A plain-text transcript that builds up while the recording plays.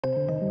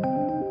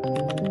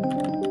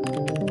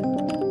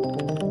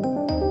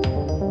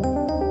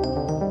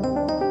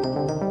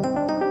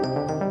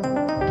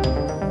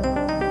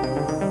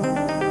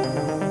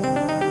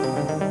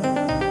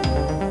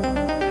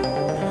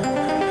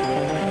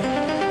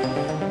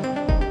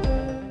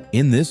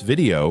In this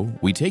video,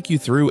 we take you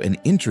through an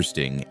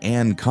interesting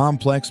and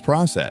complex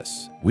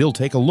process. We'll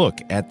take a look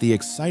at the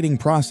exciting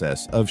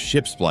process of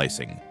ship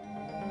splicing.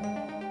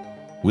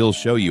 We'll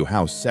show you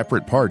how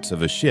separate parts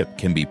of a ship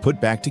can be put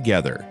back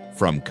together,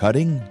 from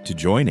cutting to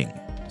joining.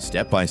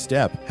 Step by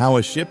step, how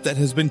a ship that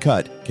has been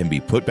cut can be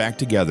put back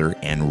together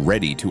and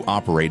ready to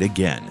operate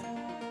again.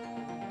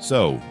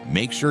 So,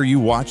 make sure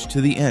you watch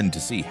to the end to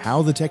see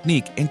how the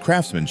technique and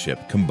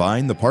craftsmanship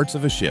combine the parts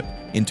of a ship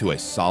into a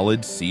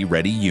solid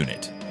sea-ready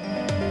unit.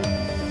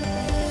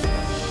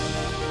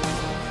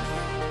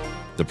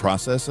 The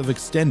process of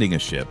extending a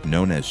ship,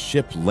 known as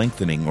ship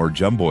lengthening or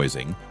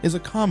jumboising, is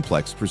a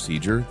complex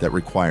procedure that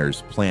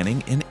requires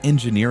planning and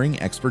engineering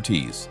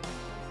expertise.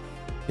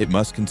 It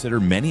must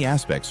consider many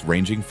aspects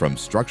ranging from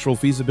structural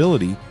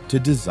feasibility to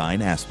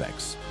design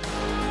aspects.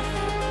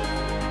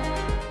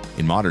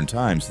 In modern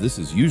times, this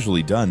is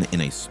usually done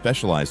in a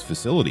specialized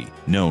facility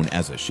known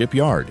as a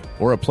shipyard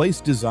or a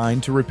place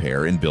designed to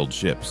repair and build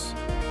ships.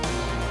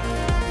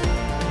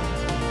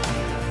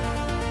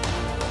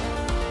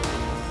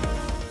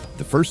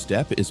 The first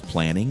step is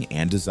planning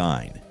and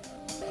design.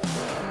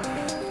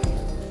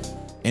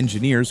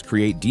 Engineers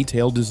create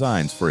detailed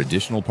designs for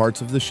additional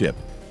parts of the ship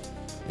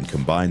and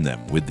combine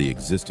them with the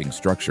existing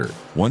structure.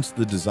 Once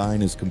the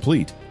design is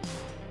complete,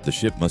 the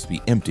ship must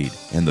be emptied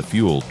and the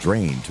fuel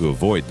drained to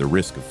avoid the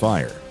risk of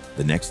fire.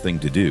 The next thing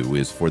to do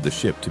is for the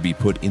ship to be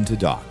put into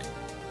dock.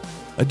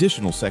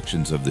 Additional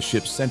sections of the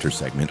ship's center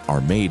segment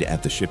are made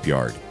at the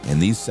shipyard, and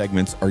these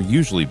segments are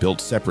usually built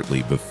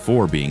separately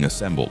before being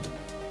assembled.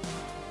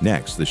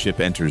 Next, the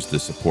ship enters the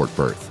support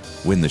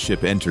berth. When the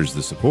ship enters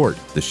the support,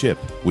 the ship,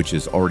 which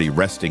is already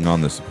resting on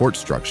the support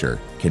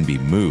structure, can be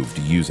moved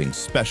using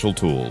special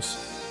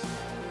tools.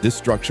 This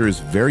structure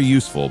is very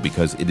useful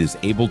because it is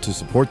able to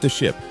support the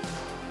ship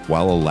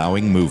while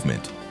allowing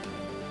movement.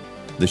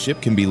 The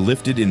ship can be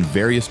lifted in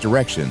various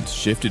directions,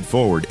 shifted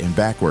forward and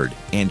backward,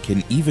 and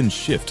can even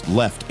shift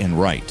left and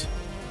right.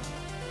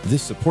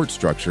 This support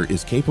structure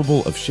is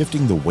capable of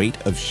shifting the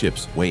weight of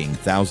ships weighing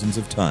thousands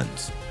of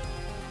tons.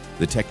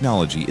 The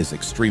technology is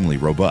extremely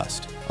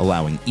robust,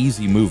 allowing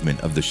easy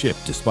movement of the ship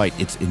despite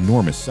its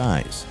enormous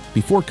size.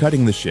 Before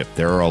cutting the ship,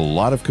 there are a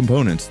lot of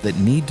components that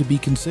need to be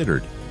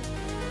considered,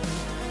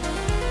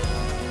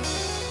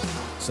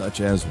 such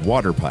as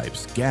water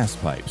pipes, gas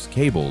pipes,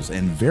 cables,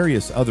 and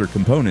various other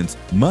components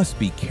must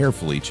be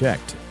carefully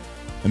checked.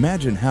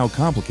 Imagine how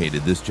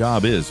complicated this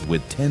job is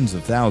with tens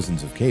of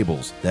thousands of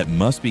cables that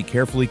must be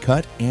carefully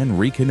cut and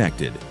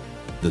reconnected.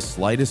 The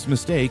slightest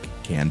mistake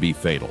can be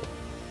fatal.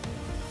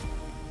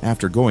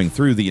 After going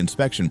through the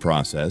inspection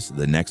process,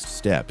 the next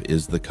step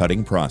is the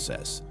cutting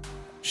process.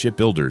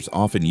 Shipbuilders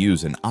often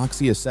use an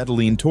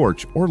oxyacetylene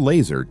torch or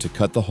laser to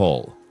cut the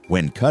hull.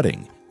 When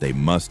cutting, they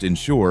must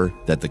ensure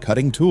that the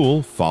cutting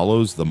tool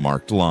follows the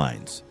marked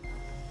lines.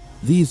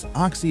 These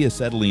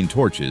oxyacetylene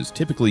torches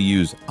typically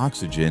use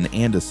oxygen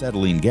and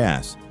acetylene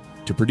gas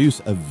to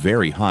produce a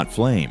very hot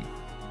flame,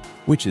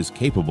 which is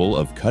capable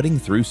of cutting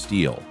through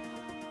steel.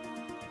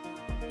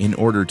 In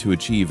order to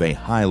achieve a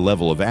high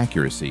level of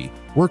accuracy,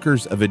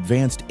 workers of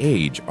advanced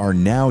age are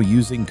now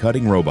using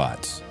cutting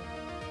robots.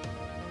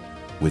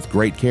 With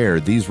great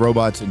care, these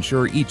robots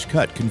ensure each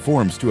cut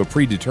conforms to a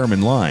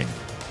predetermined line.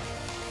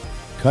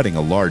 Cutting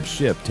a large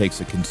ship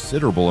takes a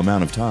considerable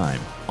amount of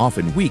time,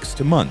 often weeks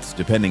to months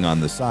depending on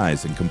the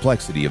size and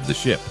complexity of the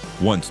ship.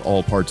 Once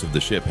all parts of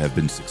the ship have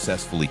been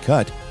successfully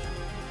cut,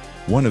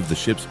 one of the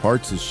ship's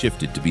parts is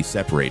shifted to be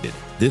separated.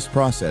 This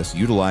process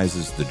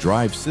utilizes the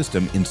drive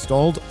system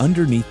installed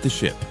underneath the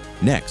ship.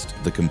 Next,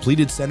 the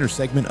completed center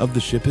segment of the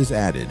ship is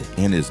added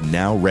and is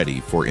now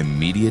ready for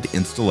immediate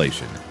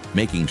installation.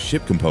 Making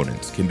ship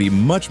components can be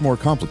much more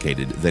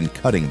complicated than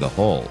cutting the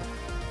hull.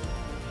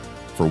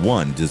 For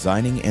one,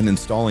 designing and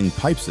installing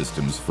pipe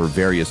systems for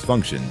various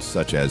functions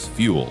such as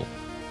fuel,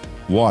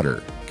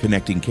 water,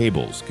 connecting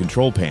cables,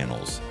 control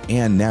panels,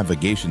 and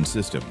navigation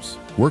systems.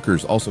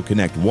 Workers also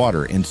connect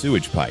water and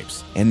sewage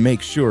pipes and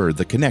make sure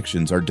the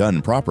connections are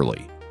done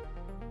properly.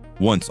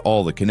 Once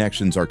all the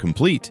connections are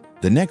complete,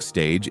 the next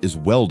stage is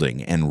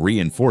welding and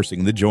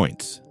reinforcing the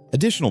joints.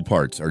 Additional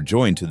parts are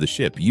joined to the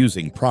ship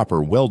using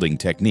proper welding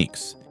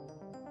techniques.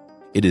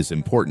 It is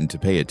important to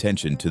pay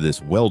attention to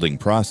this welding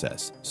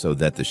process so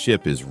that the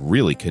ship is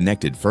really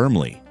connected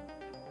firmly.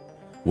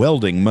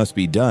 Welding must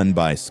be done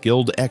by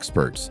skilled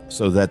experts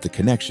so that the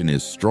connection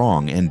is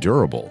strong and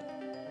durable.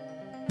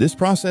 This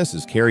process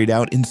is carried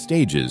out in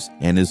stages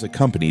and is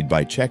accompanied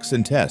by checks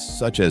and tests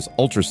such as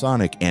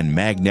ultrasonic and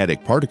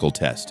magnetic particle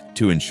test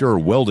to ensure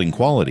welding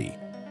quality.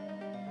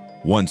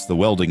 Once the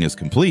welding is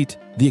complete,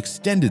 the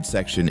extended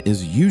section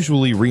is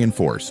usually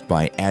reinforced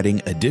by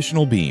adding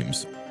additional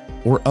beams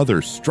or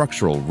other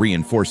structural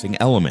reinforcing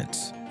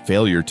elements.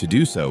 Failure to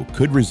do so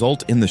could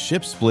result in the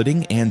ship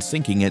splitting and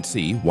sinking at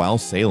sea while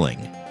sailing.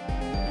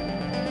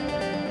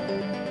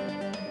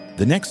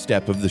 The next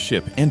step of the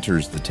ship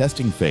enters the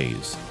testing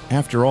phase.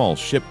 After all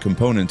ship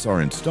components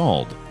are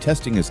installed,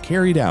 testing is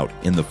carried out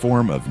in the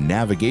form of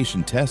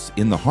navigation tests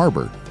in the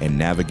harbor and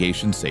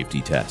navigation safety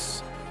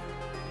tests.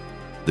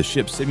 The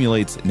ship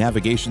simulates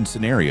navigation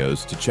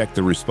scenarios to check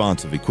the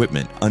response of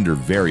equipment under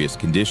various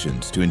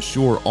conditions to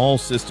ensure all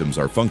systems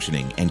are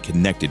functioning and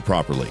connected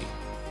properly.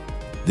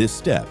 This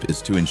step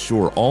is to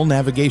ensure all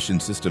navigation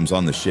systems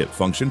on the ship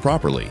function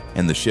properly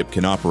and the ship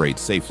can operate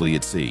safely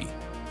at sea.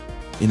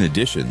 In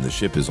addition, the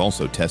ship is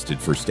also tested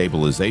for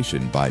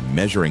stabilization by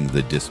measuring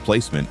the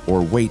displacement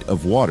or weight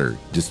of water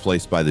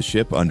displaced by the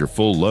ship under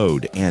full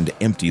load and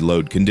empty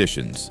load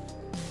conditions.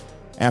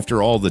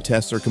 After all the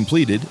tests are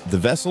completed, the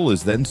vessel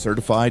is then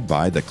certified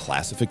by the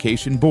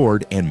Classification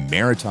Board and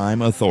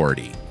Maritime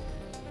Authority.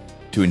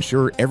 To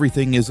ensure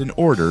everything is in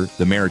order,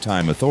 the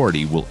Maritime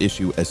Authority will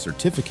issue a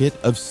certificate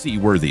of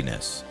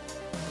seaworthiness.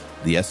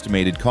 The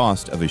estimated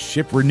cost of a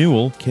ship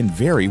renewal can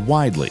vary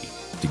widely.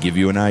 To give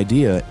you an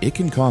idea, it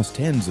can cost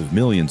tens of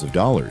millions of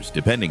dollars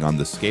depending on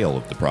the scale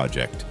of the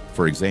project.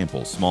 For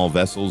example, small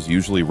vessels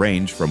usually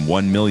range from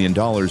 $1 million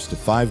to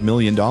 $5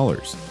 million,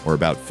 or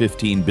about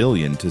 15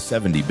 billion to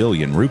 70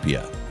 billion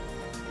rupiah.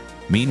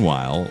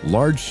 Meanwhile,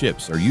 large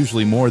ships are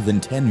usually more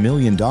than $10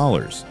 million,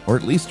 or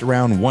at least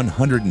around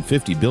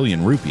 150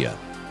 billion rupiah.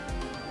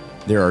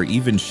 There are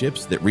even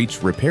ships that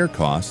reach repair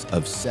costs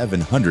of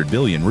 700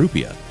 billion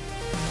rupiah.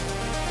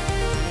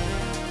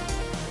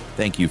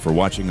 Thank you for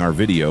watching our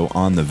video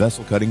on the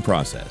vessel cutting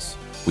process.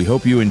 We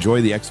hope you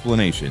enjoy the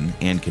explanation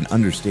and can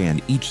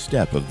understand each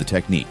step of the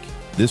technique.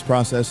 This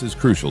process is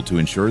crucial to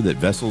ensure that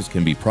vessels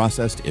can be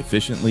processed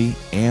efficiently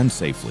and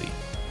safely.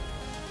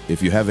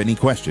 If you have any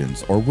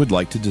questions or would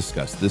like to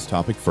discuss this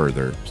topic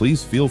further,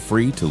 please feel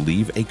free to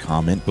leave a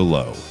comment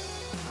below.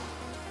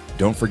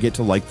 Don't forget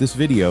to like this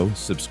video,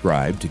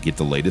 subscribe to get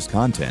the latest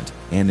content,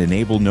 and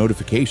enable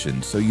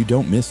notifications so you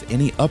don't miss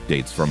any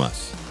updates from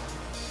us.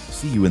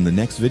 See you in the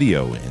next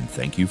video, and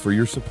thank you for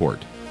your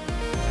support.